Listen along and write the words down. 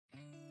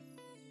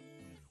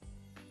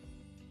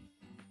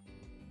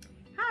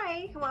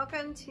Hi,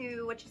 welcome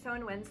to Whatcha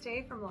Sewin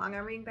Wednesday from Long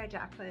Arm Reading by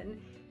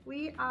Jacqueline.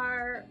 We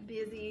are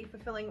busy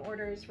fulfilling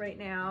orders right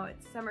now.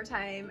 It's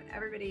summertime.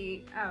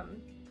 Everybody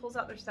pulls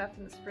out their stuff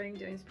in the spring,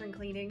 doing spring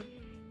cleaning,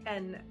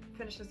 and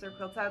finishes their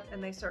quilts up,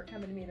 and they start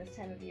coming to me this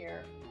time of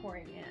year,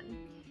 pouring in.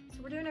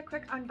 So we're doing a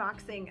quick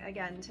unboxing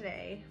again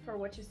today for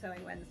Whatcha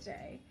Sewing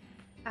Wednesday.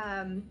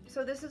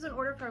 So this is an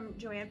order from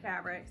Joann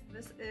Fabrics.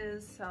 This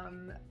is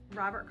some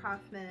Robert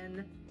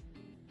Kaufman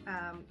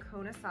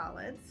Kona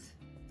solids,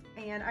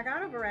 and I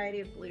got a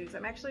variety of blues.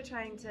 I'm actually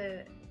trying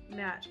to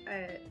match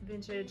a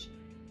vintage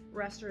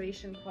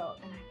restoration quilt,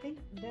 and I think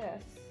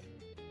this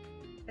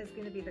is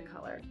going to be the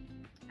color.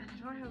 And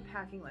I don't have a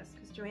packing list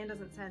because Joann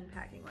doesn't send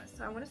packing lists,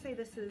 so I want to say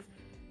this is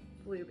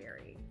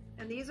blueberry.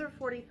 And these are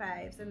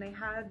 45s, and they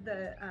had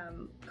the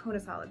Kona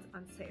solids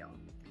on sale,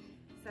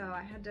 so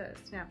I had to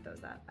snap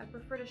those up. I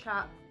prefer to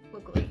shop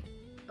locally,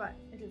 but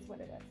it is what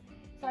it is.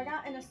 So I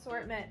got an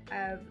assortment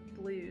of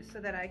blues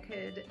so that I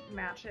could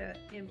match it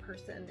in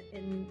person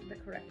in the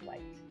correct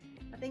light.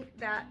 I think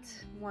that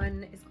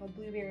one is called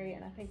blueberry,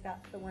 and I think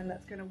that's the one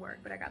that's gonna work,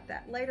 but I got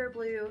that lighter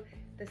blue.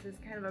 This is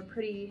kind of a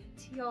pretty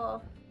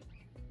teal,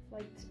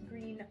 light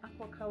green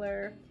aqua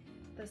color.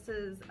 This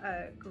is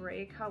a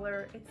gray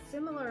color. It's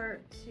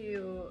similar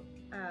to,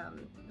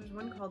 there's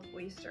one called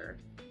Oyster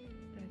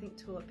that I think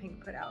Tulip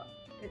Pink put out.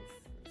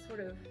 It's sort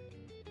of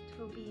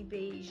taupey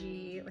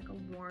beigey, like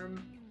a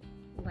warm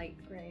light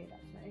gray.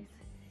 That's nice.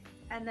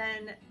 And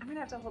then I'm gonna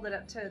have to hold it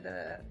up to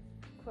the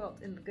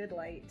quilt in the good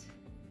light.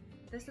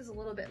 This is a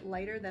little bit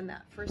lighter than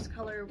that first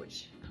color,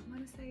 which I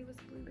want to say was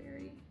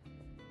blueberry.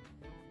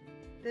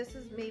 This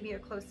is maybe a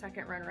close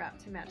second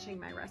runner-up to matching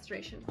my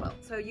restoration quilt.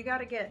 So you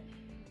gotta get,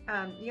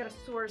 you gotta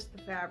source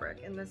the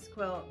fabric, and this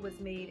quilt was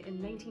made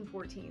in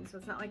 1914, so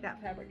it's not like that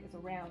fabric is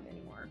around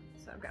anymore.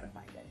 So I've gotta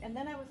find it. And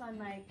then I was on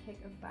my kick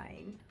of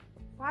buying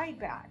wide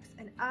backs,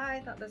 and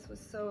I thought this was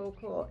so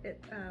cool.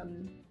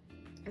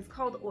 It's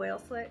called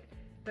oil slick,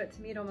 but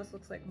to me it almost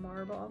looks like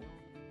marble.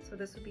 So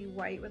this would be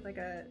white with like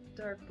a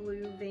dark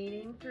blue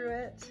veining through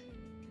it.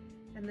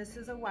 And this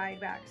is a wide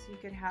back, so you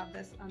could have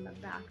this on the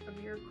back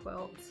of your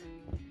quilt.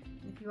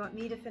 And if you want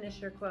me to finish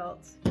your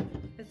quilt,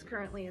 it's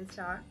currently in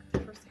stock,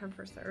 first come,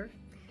 first serve.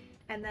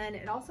 And then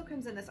it also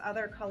comes in this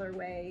other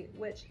colorway,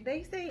 which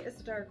they say is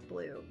dark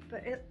blue,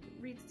 but it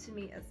reads to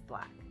me as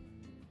black,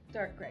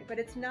 dark gray. But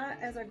it's not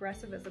as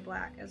aggressive as a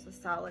black as a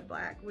solid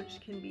black,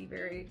 which can be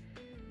very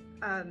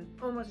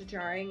almost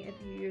jarring if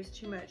you use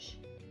too much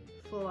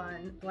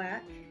full-on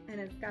black, and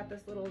it's got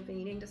this little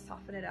veining to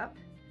soften it up.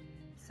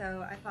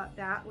 So I thought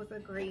that was a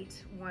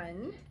great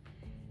one.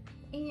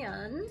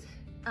 And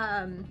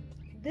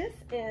this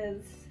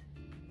is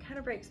kind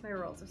of breaks my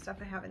rules of stuff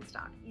I have in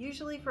stock.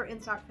 Usually for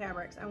in-stock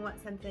fabrics, I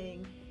want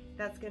something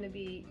that's going to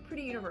be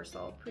pretty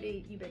universal,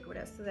 pretty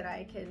ubiquitous, so that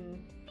I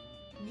can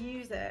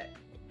use it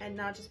and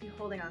not just be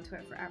holding on to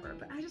it forever.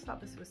 But I just thought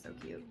this was so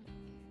cute.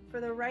 For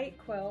the right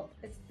quilt,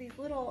 it's these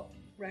little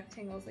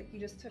rectangles, like you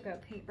just took a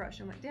paintbrush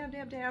and went dab,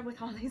 dab, dab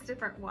with all these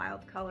different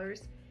wild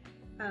colors.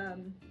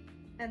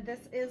 And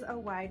this is a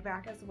wide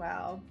back as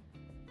well.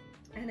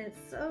 And it's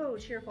so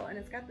cheerful, and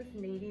it's got this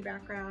navy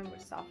background, which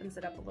softens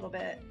it up a little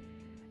bit.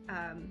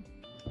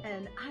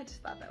 And I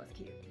just thought that was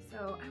cute,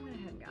 so I went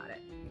ahead and got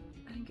it.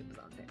 I think it was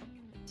on sale.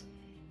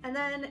 And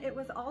then it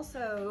was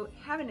also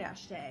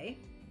HabNDash day,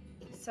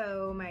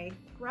 so my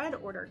thread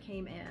order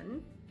came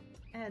in,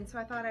 and so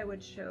I thought I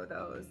would show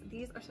those.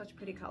 These are such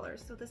pretty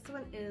colors. So this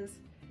one is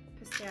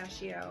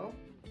pistachio,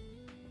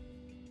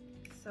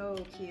 so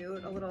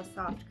cute, a little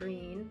soft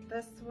green.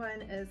 This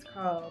one is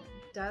called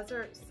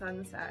Desert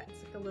Sunset.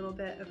 It's like a little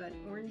bit of an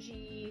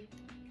orangey,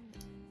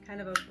 kind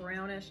of a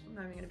brownish, I'm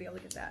not even gonna be able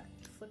to get that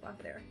slip off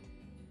there.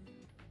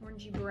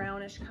 Orangey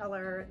brownish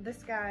color.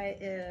 This guy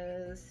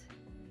is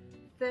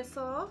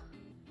Thistle,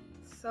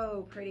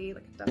 so pretty,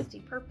 like a dusty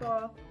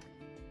purple.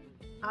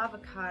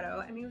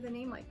 Avocado, I mean, with a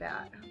name like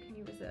that, how can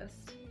you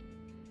resist?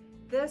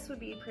 This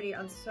would be pretty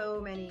on so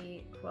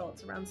many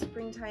quilts. Around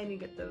springtime, you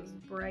get those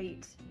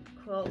bright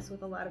quilts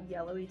with a lot of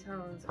yellowy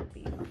tones. It would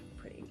be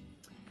pretty.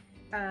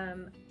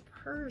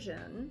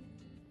 Persian,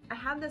 I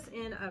had this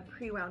in a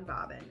pre-wound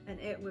bobbin, and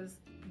it was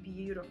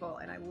beautiful,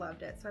 and I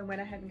loved it. So I went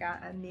ahead and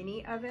got a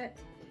mini of it,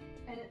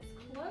 and it's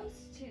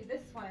close to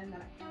this one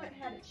that I haven't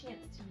had a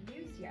chance to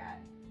use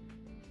yet.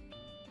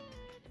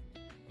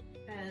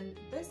 And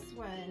this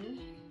one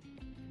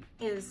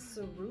is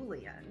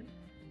cerulean.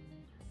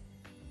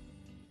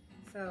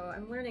 So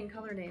I'm learning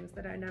color names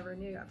that I never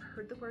knew. I've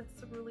heard the word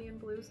cerulean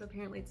blue, so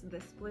apparently it's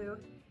this blue.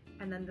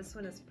 And then this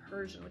one is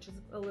Persian, which is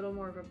a little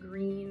more of a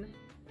green,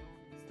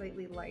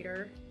 slightly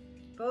lighter.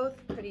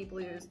 Both pretty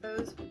blues.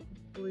 Those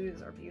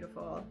blues are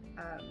beautiful.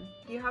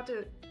 You have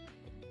to,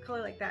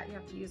 color like that, you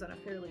have to use on a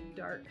fairly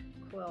dark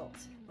quilt,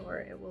 or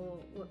it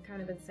will look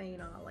kind of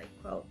insane on a light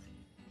quilt.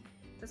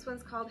 This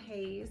one's called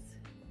Haze,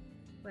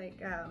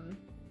 like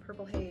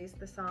Purple Haze,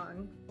 the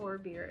song, or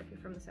beer if you're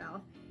from the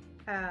South.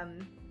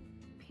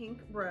 Pink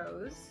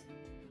Rose,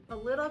 a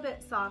little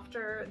bit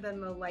softer than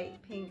the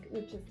light pink,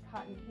 which is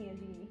Cotton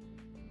Candy.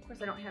 Of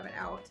course, I don't have it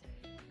out.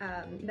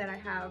 that I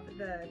have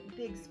the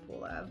big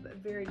spool of, but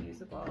very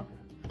usable.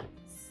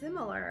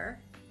 Similar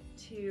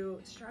to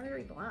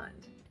Strawberry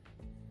Blonde.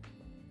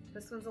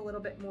 This one's a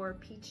little bit more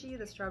peachy,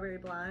 the Strawberry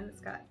Blonde.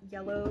 It's got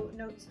yellow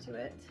notes to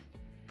it.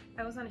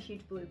 I was on a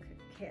huge blue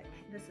kick.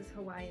 This is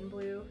Hawaiian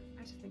blue.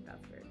 I just think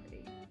that's very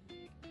pretty.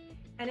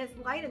 And it's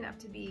light enough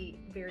to be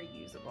very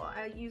usable.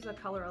 I use a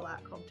color a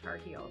lot called Tar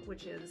Heel,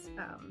 which is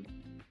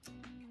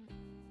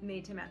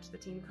made to match the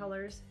team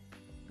colors.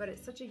 But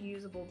it's such a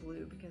usable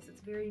blue because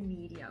it's very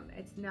medium.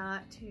 It's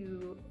not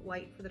too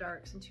light for the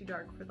darks and too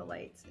dark for the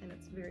lights, and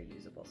it's very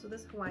usable. So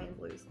this Hawaiian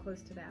blue is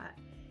close to that.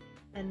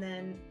 And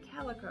then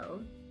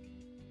Calico.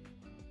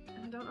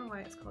 I don't know why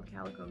it's called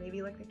Calico,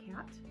 maybe like the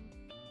cat.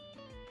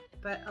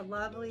 But a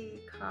lovely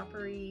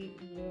coppery,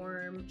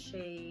 warm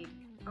shade,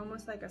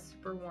 almost like a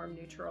super warm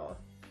neutral,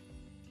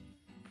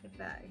 if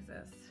that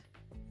exists.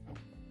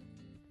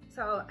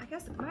 So I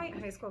guess my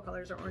high school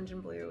colors are orange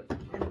and blue,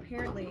 and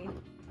apparently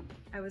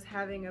I was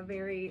having a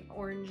very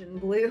orange and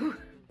blue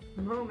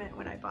moment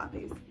when I bought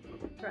these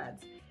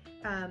threads.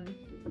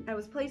 I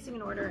was placing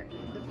an order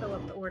to fill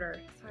up the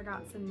order, so I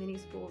got some mini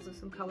spools of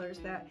some colors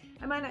that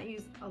I might not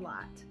use a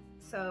lot.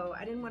 So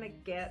I didn't want to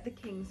get the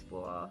king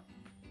spool,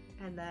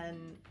 and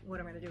then what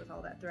am I going to do with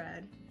all that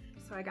thread?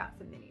 So I got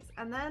some minis.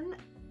 And then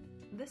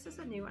this is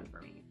a new one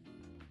for me.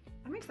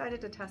 I'm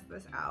excited to test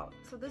this out.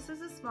 So this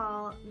is a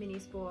small mini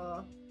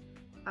spool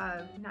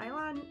of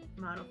nylon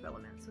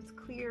monofilament, so it's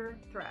clear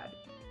thread.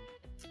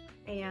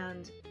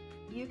 And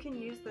you can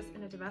use this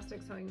in a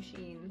domestic sewing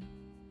machine.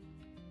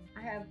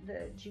 I have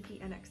the Juki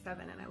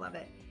NX7 and I love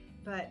it,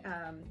 but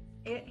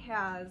it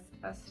has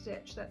a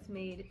stitch that's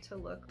made to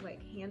look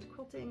like hand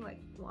quilting, like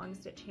long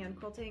stitch hand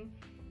quilting.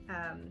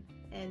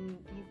 And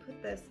you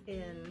put this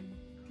in,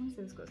 I want to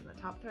say this goes in the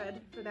top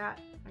thread for that.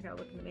 I gotta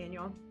look in the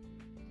manual.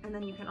 And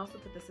then you can also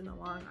put this in the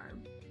long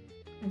arm.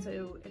 And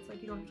so it's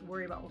like you don't have to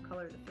worry about what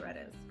color the thread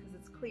is because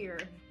it's clear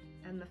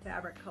and the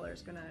fabric color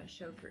is gonna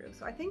show through.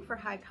 So I think for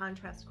high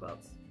contrast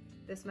quilts,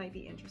 this might be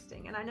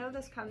interesting. And I know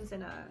this comes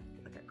in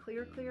like a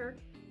clear,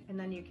 and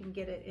then you can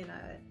get it in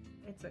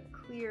it's a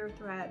clear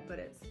thread, but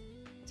it's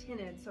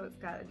tinted, so it's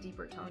got a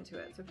deeper tone to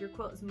it. So if your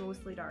quilt is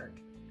mostly dark,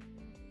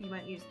 you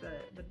might use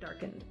the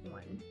darkened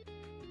one.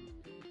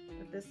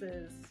 But this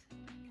is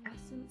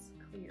Essence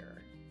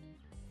Clear.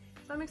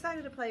 So I'm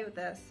excited to play with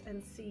this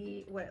and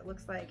see what it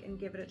looks like and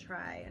give it a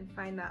try and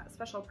find that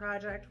special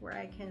project where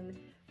I can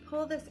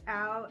pull this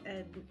out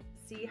and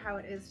see how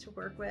it is to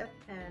work with.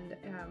 And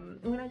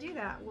when I do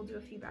that, we'll do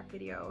a feedback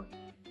video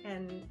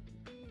and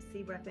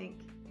see what I think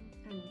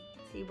and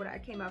see what I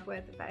came up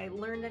with. If I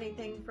learned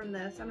anything from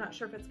this, I'm not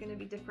sure if it's going to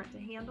be different to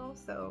handle,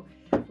 so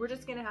we're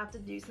just going to have to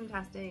do some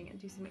testing and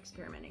do some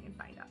experimenting and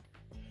find out.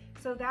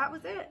 So that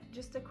was it.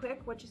 Just a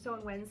quick What You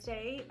Sewin'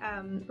 Wednesday.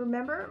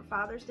 Remember,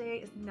 Father's Day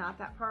is not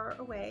that far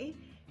away.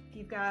 If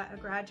you've got a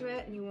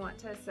graduate and you want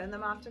to send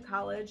them off to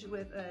college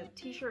with a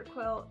t-shirt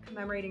quilt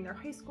commemorating their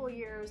high school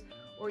years,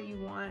 or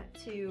you want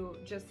to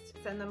just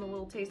send them a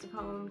little taste of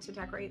home to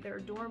decorate their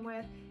dorm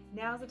with,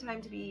 now's the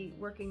time to be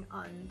working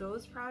on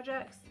those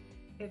projects.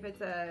 If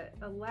it's an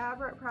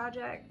elaborate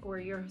project or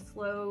you're a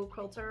slow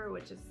quilter,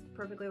 which is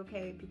perfectly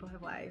okay, people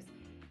have lives,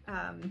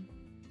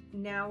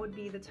 now would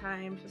be the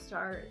time to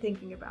start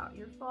thinking about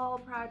your fall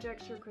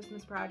projects, your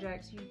Christmas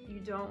projects.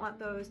 You don't want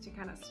those to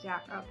kind of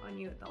stack up on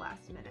you at the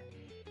last minute.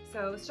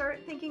 So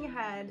start thinking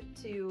ahead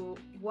to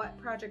what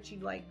projects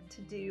you'd like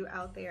to do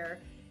out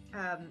there.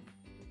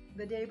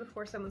 The day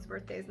before someone's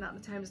birthday is not the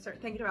time to start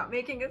thinking about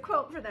making a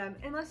quilt for them,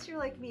 unless you're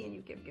like me and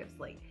you give gifts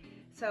late.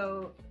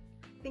 So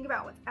think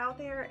about what's out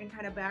there and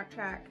kind of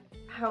backtrack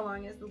how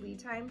long is the lead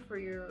time for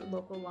your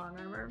local long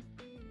armor,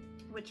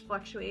 which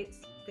fluctuates.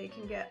 They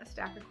can get a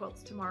stack of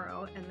quilts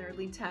tomorrow and their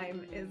lead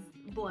time is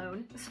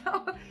blown.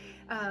 So,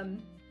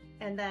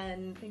 and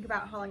then think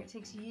about how long it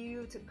takes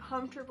you to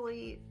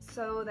comfortably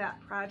sew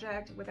that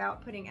project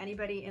without putting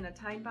anybody in a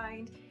time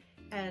bind,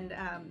 and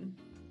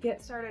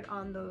get started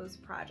on those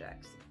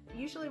projects.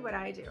 Usually what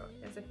I do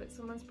is if it's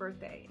someone's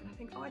birthday and I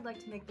think, oh, I'd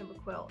like to make them a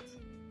quilt,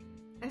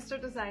 I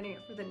start designing it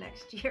for the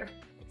next year.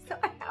 So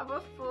I have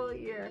a full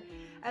year.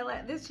 I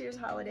let this year's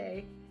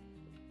holiday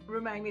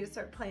remind me to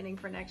start planning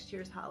for next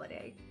year's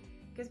holiday.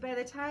 Because by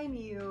the time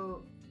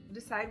you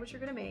decide what you're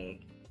gonna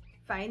make,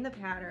 find the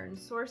pattern,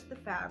 source the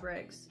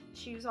fabrics,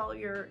 choose all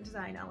your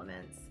design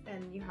elements,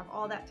 and you have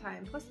all that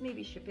time, plus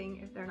maybe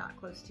shipping if they're not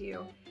close to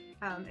you.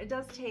 It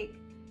does take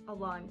a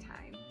long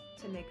time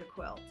to make a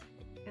quilt,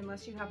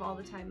 unless you have all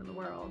the time in the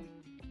world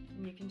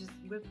and you can just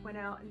whip one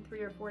out in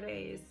 3 or 4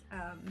 days.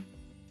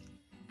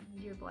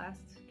 You're blessed.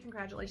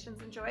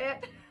 Congratulations, enjoy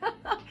it.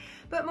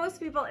 But most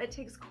people, it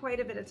takes quite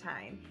a bit of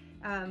time.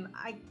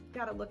 I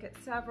gotta look at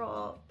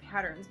several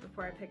patterns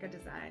before I pick a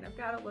design. I've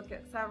gotta look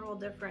at several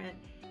different,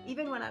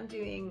 even when I'm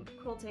doing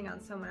quilting on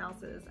someone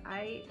else's,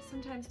 I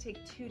sometimes take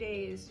 2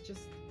 days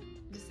just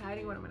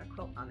deciding what I'm gonna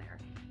quilt on there.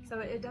 So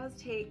it does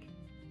take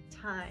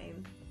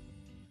time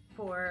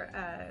for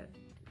a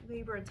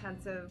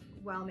labor-intensive,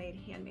 well-made,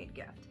 handmade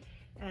gift.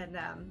 And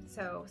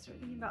so start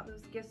thinking about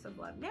those gifts of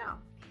love now.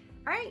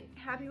 All right,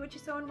 happy What You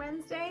Sewin'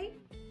 Wednesday.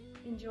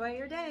 Enjoy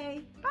your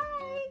day.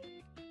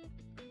 Bye!